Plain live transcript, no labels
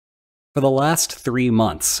For the last 3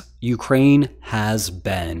 months, Ukraine has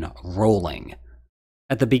been rolling.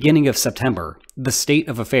 At the beginning of September, the state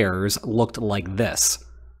of affairs looked like this,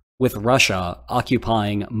 with Russia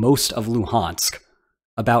occupying most of Luhansk,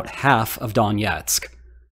 about half of Donetsk,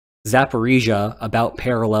 Zaporizhzhia about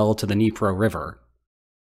parallel to the Dnipro River,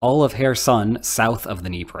 all of Kherson south of the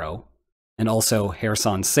Dnipro, and also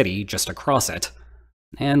Kherson City just across it,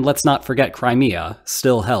 and let's not forget Crimea,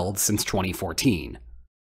 still held since 2014.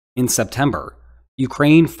 In September,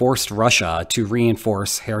 Ukraine forced Russia to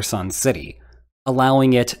reinforce Kherson City,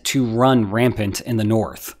 allowing it to run rampant in the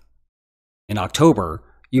north. In October,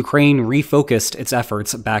 Ukraine refocused its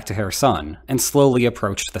efforts back to Kherson and slowly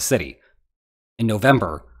approached the city. In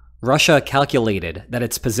November, Russia calculated that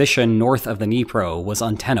its position north of the Dnipro was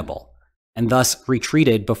untenable, and thus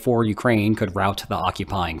retreated before Ukraine could rout the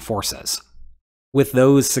occupying forces. With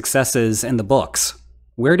those successes in the books,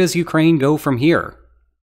 where does Ukraine go from here?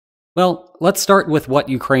 Well, let's start with what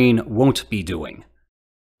Ukraine won't be doing.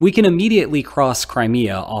 We can immediately cross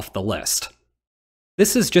Crimea off the list.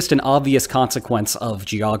 This is just an obvious consequence of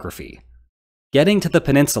geography. Getting to the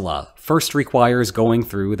peninsula first requires going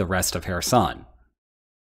through the rest of Kherson.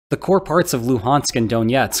 The core parts of Luhansk and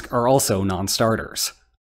Donetsk are also non-starters.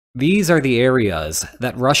 These are the areas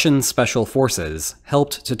that Russian special forces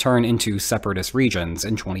helped to turn into separatist regions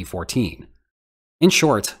in 2014. In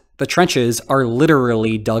short, the trenches are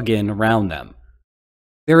literally dug in around them.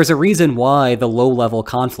 There is a reason why the low-level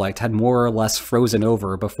conflict had more or less frozen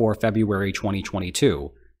over before February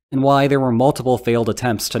 2022, and why there were multiple failed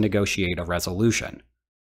attempts to negotiate a resolution.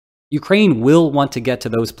 Ukraine will want to get to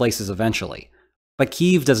those places eventually, but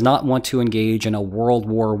Kyiv does not want to engage in a World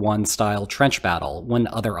War I-style trench battle when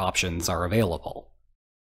other options are available.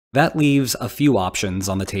 That leaves a few options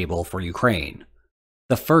on the table for Ukraine.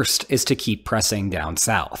 The first is to keep pressing down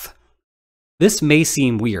south. This may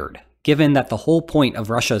seem weird, given that the whole point of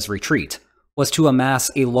Russia's retreat was to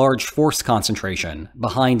amass a large force concentration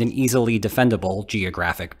behind an easily defendable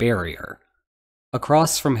geographic barrier.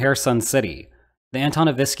 Across from Kherson City, the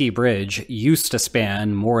Antonovsky Bridge used to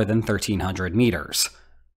span more than 1,300 meters.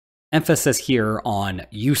 Emphasis here on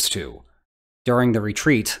used to. During the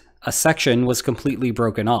retreat, a section was completely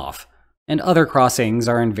broken off, and other crossings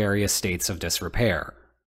are in various states of disrepair.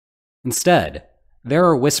 Instead, there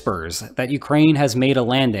are whispers that Ukraine has made a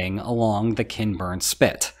landing along the Kinburn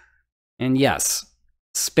Spit. And yes,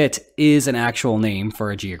 Spit is an actual name for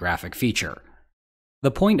a geographic feature. The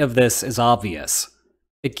point of this is obvious.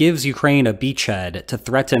 It gives Ukraine a beachhead to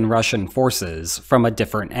threaten Russian forces from a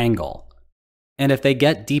different angle. And if they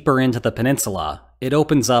get deeper into the peninsula, it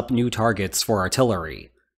opens up new targets for artillery.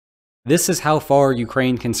 This is how far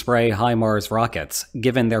Ukraine can spray HIMARS rockets,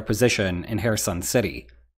 given their position in Kherson City.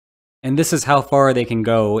 And this is how far they can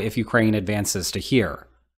go if Ukraine advances to here.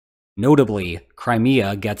 Notably,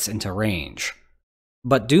 Crimea gets into range.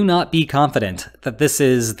 But do not be confident that this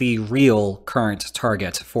is the real current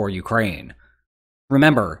target for Ukraine.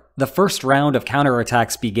 Remember, the first round of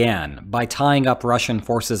counterattacks began by tying up Russian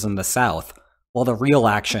forces in the south, while the real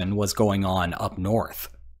action was going on up north.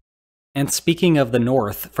 And speaking of the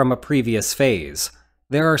north from a previous phase,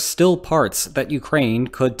 there are still parts that Ukraine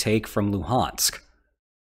could take from Luhansk.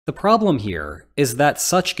 The problem here is that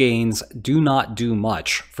such gains do not do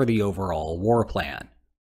much for the overall war plan.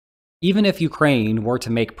 Even if Ukraine were to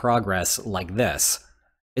make progress like this,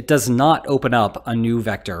 it does not open up a new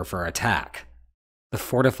vector for attack. The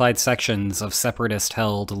fortified sections of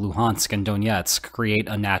separatist-held Luhansk and Donetsk create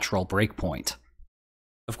a natural breakpoint.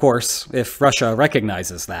 Of course, if Russia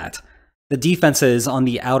recognizes that, the defenses on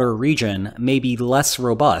the outer region may be less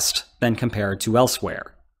robust than compared to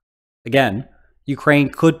elsewhere. Again, Ukraine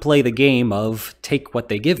could play the game of take what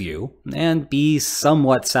they give you, and be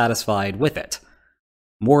somewhat satisfied with it.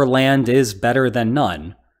 More land is better than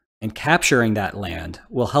none, and capturing that land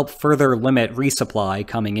will help further limit resupply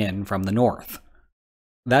coming in from the north.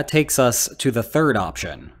 That takes us to the third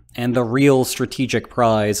option, and the real strategic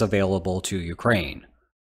prize available to Ukraine: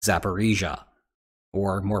 Zaporizhzhia.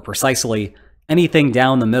 Or more precisely, anything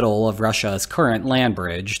down the middle of Russia's current land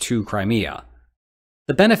bridge to Crimea.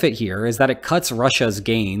 The benefit here is that it cuts Russia's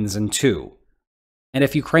gains in two. And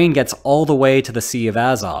if Ukraine gets all the way to the Sea of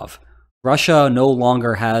Azov, Russia no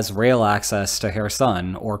longer has rail access to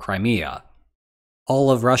Kherson or Crimea.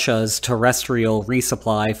 All of Russia's terrestrial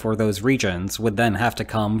resupply for those regions would then have to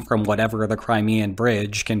come from whatever the Crimean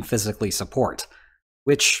Bridge can physically support,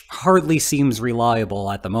 which hardly seems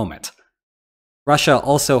reliable at the moment. Russia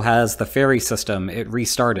also has the ferry system it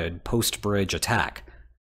restarted post-bridge attack.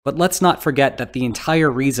 But let's not forget that the entire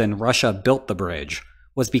reason Russia built the bridge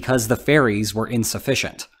was because the ferries were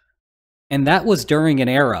insufficient. And that was during an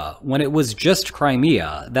era when it was just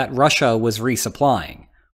Crimea that Russia was resupplying,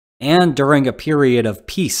 and during a period of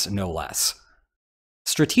peace, no less.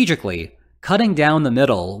 Strategically, cutting down the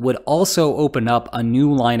middle would also open up a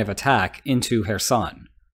new line of attack into Kherson.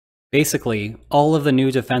 Basically, all of the new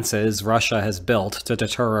defenses Russia has built to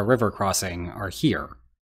deter a river crossing are here.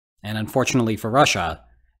 And unfortunately for Russia,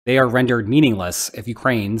 they are rendered meaningless if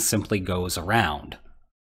Ukraine simply goes around.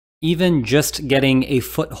 Even just getting a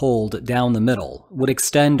foothold down the middle would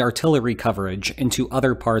extend artillery coverage into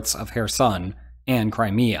other parts of Kherson and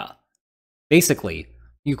Crimea. Basically,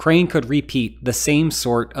 Ukraine could repeat the same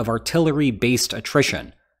sort of artillery-based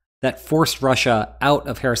attrition that forced Russia out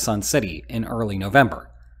of Kherson City in early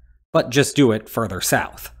November, but just do it further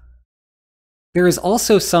south. There is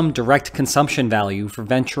also some direct consumption value for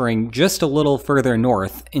venturing just a little further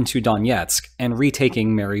north into Donetsk and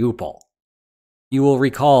retaking Mariupol. You will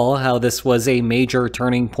recall how this was a major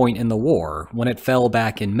turning point in the war when it fell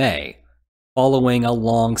back in May, following a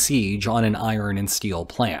long siege on an iron and steel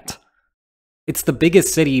plant. It's the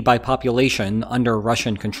biggest city by population under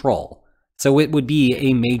Russian control, so it would be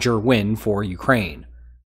a major win for Ukraine.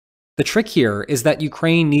 The trick here is that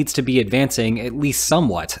Ukraine needs to be advancing at least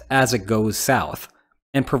somewhat as it goes south,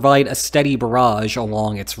 and provide a steady barrage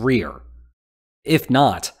along its rear. If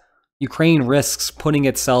not, Ukraine risks putting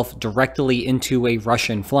itself directly into a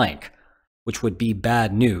Russian flank, which would be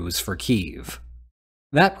bad news for Kyiv.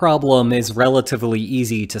 That problem is relatively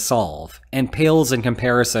easy to solve, and pales in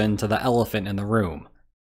comparison to the elephant in the room,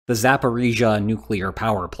 the Zaporizhzhia nuclear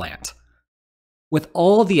power plant. With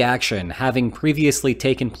all the action having previously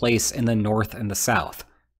taken place in the north and the south,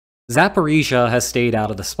 Zaporizhzhia has stayed out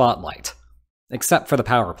of the spotlight, except for the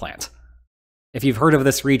power plant. If you've heard of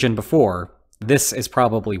this region before, this is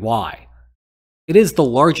probably why. It is the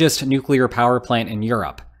largest nuclear power plant in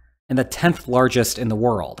Europe, and the 10th largest in the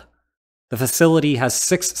world. The facility has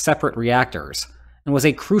 6 separate reactors, and was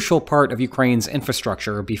a crucial part of Ukraine's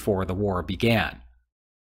infrastructure before the war began.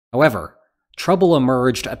 However, trouble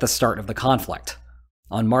emerged at the start of the conflict.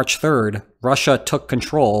 On March 3rd, Russia took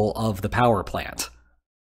control of the power plant.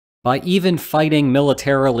 By even fighting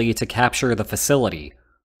militarily to capture the facility,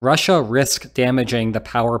 Russia risked damaging the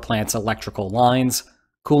power plant's electrical lines,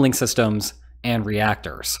 cooling systems, and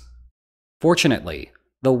reactors. Fortunately,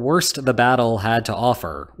 the worst the battle had to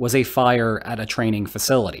offer was a fire at a training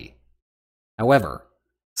facility. However,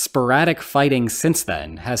 sporadic fighting since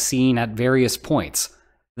then has seen at various points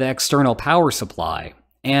the external power supply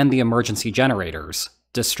and the emergency generators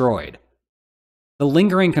destroyed. The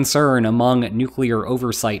lingering concern among nuclear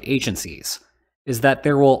oversight agencies is that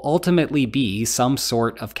there will ultimately be some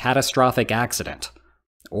sort of catastrophic accident,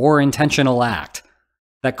 or intentional act,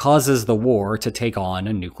 that causes the war to take on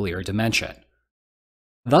a nuclear dimension.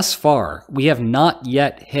 Thus far, we have not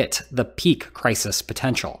yet hit the peak crisis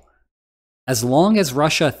potential. As long as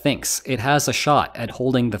Russia thinks it has a shot at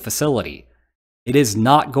holding the facility, it is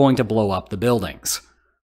not going to blow up the buildings.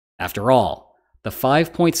 After all, the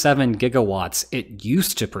 5.7 gigawatts it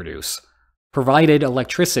used to produce provided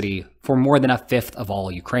electricity for more than a fifth of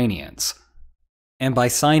all Ukrainians. And by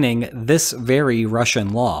signing this very Russian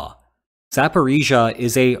law, Zaporizhzhia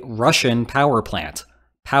is a Russian power plant,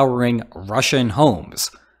 powering Russian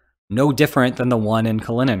homes, no different than the one in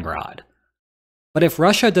Kaliningrad. But if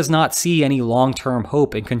Russia does not see any long-term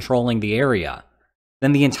hope in controlling the area,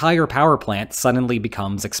 then the entire power plant suddenly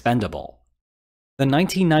becomes expendable. The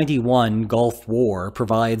 1991 Gulf War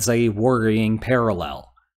provides a worrying parallel.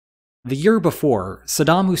 The year before,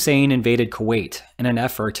 Saddam Hussein invaded Kuwait in an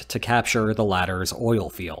effort to capture the latter's oil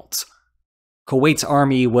fields. Kuwait's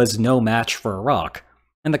army was no match for Iraq,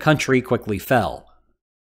 and the country quickly fell.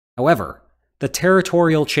 However, the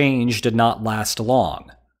territorial change did not last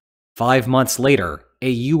long. 5 months later, a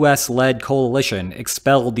US-led coalition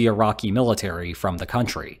expelled the Iraqi military from the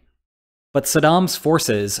country. But Saddam's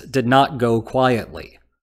forces did not go quietly.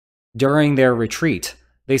 During their retreat,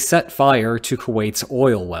 they set fire to Kuwait's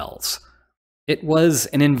oil wells. It was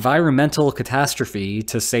an environmental catastrophe,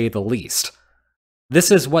 to say the least.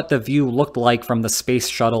 This is what the view looked like from the space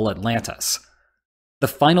shuttle Atlantis. The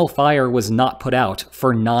final fire was not put out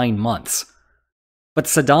for 9 months. But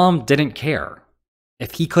Saddam didn't care.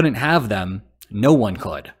 If he couldn't have them, no one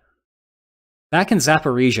could. Back in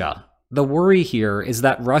Zaporizhzhia, the worry here is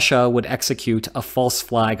that Russia would execute a false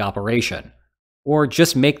flag operation, or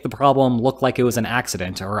just make the problem look like it was an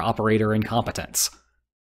accident or operator incompetence.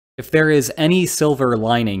 If there is any silver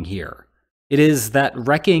lining here, it is that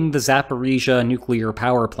wrecking the Zaporizhzhia nuclear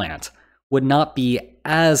power plant would not be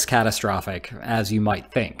as catastrophic as you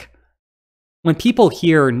might think. When people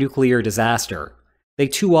hear nuclear disaster, They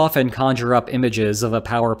too often conjure up images of a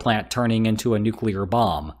power plant turning into a nuclear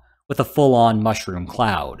bomb, with a full-on mushroom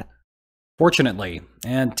cloud. Fortunately,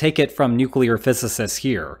 and take it from nuclear physicists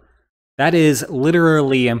here, that is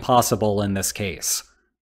literally impossible in this case.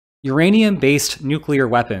 Uranium-based nuclear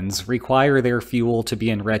weapons require their fuel to be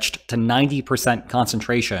enriched to 90%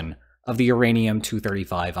 concentration of the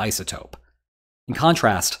uranium-235 isotope. In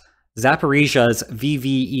contrast, Zaporizhzhia's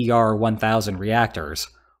VVER-1000 reactors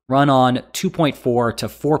run on 2.4 to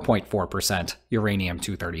 4.4%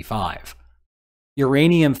 uranium-235.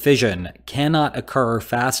 Uranium fission cannot occur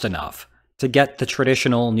fast enough to get the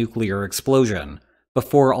traditional nuclear explosion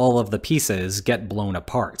before all of the pieces get blown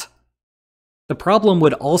apart. The problem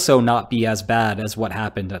would also not be as bad as what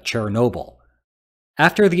happened at Chernobyl.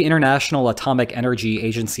 After the International Atomic Energy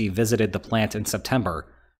Agency visited the plant in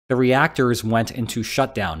September, the reactors went into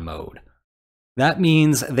shutdown mode. That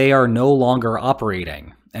means they are no longer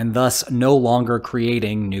operating, and thus no longer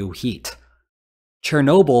creating new heat.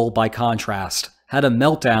 Chernobyl, by contrast, had a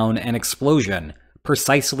meltdown and explosion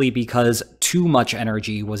precisely because too much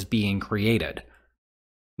energy was being created.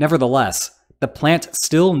 Nevertheless, the plant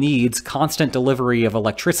still needs constant delivery of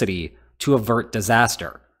electricity to avert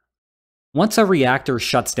disaster. Once a reactor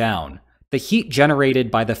shuts down, the heat generated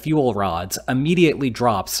by the fuel rods immediately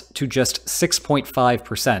drops to just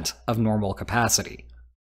 6.5% of normal capacity.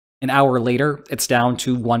 An hour later, it's down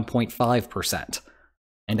to 1.5%,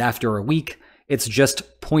 and after a week, it's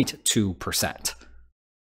just 0.2%.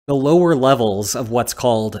 The lower levels of what's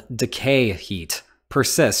called decay heat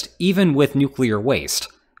persist even with nuclear waste,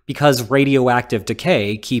 because radioactive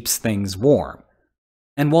decay keeps things warm.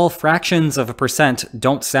 And while fractions of a percent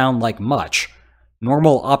don't sound like much,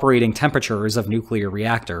 normal operating temperatures of nuclear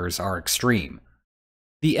reactors are extreme.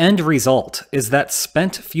 The end result is that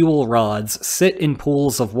spent fuel rods sit in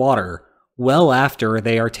pools of water well after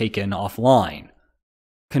they are taken offline.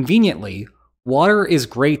 Conveniently, water is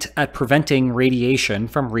great at preventing radiation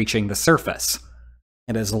from reaching the surface.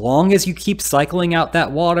 And as long as you keep cycling out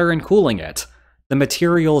that water and cooling it, the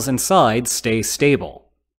materials inside stay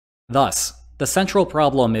stable. Thus, the central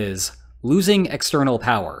problem is losing external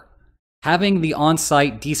power, having the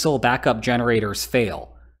on-site diesel backup generators fail,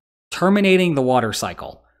 terminating the water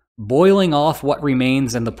cycle, boiling off what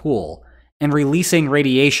remains in the pool, and releasing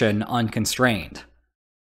radiation unconstrained.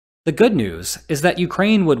 The good news is that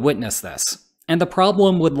Ukraine would witness this, and the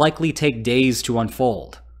problem would likely take days to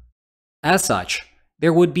unfold. As such,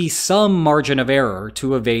 there would be some margin of error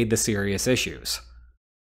to evade the serious issues.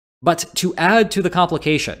 But to add to the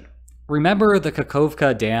complication, remember the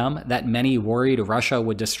Kakhovka dam that many worried Russia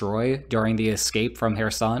would destroy during the escape from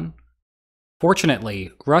Kherson?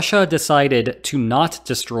 Fortunately, Russia decided to not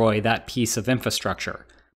destroy that piece of infrastructure,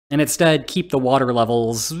 and instead keep the water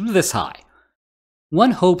levels this high.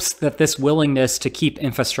 One hopes that this willingness to keep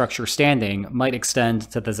infrastructure standing might extend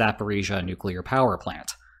to the Zaporizhzhia nuclear power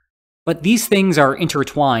plant. But these things are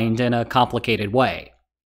intertwined in a complicated way.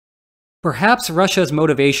 Perhaps Russia's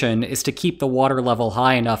motivation is to keep the water level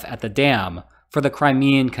high enough at the dam for the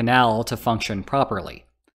Crimean Canal to function properly.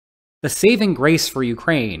 The saving grace for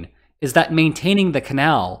Ukraine is that maintaining the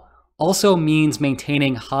canal also means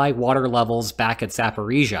maintaining high water levels back at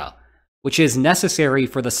Zaporizhzhia, which is necessary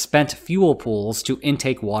for the spent fuel pools to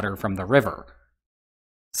intake water from the river.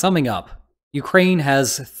 Summing up, Ukraine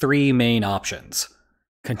has three main options: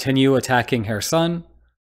 continue attacking Kherson,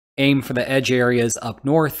 aim for the edge areas up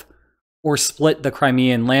north, or split the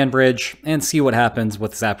Crimean land bridge and see what happens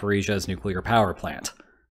with Zaporizhzhia's nuclear power plant.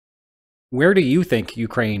 Where do you think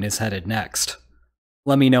Ukraine is headed next?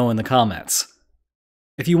 Let me know in the comments.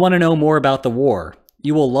 If you want to know more about the war,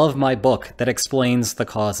 you will love my book that explains the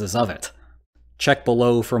causes of it. Check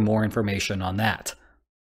below for more information on that.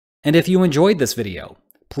 And if you enjoyed this video,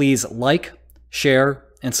 please like, share,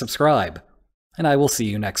 and subscribe, and I will see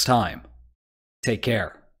you next time. Take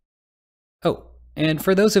care. Oh, and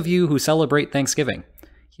for those of you who celebrate Thanksgiving,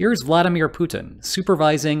 here's Vladimir Putin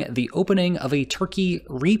supervising the opening of a turkey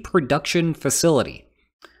reproduction facility.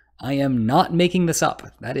 I am not making this up.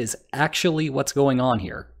 That is actually what's going on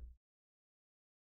here.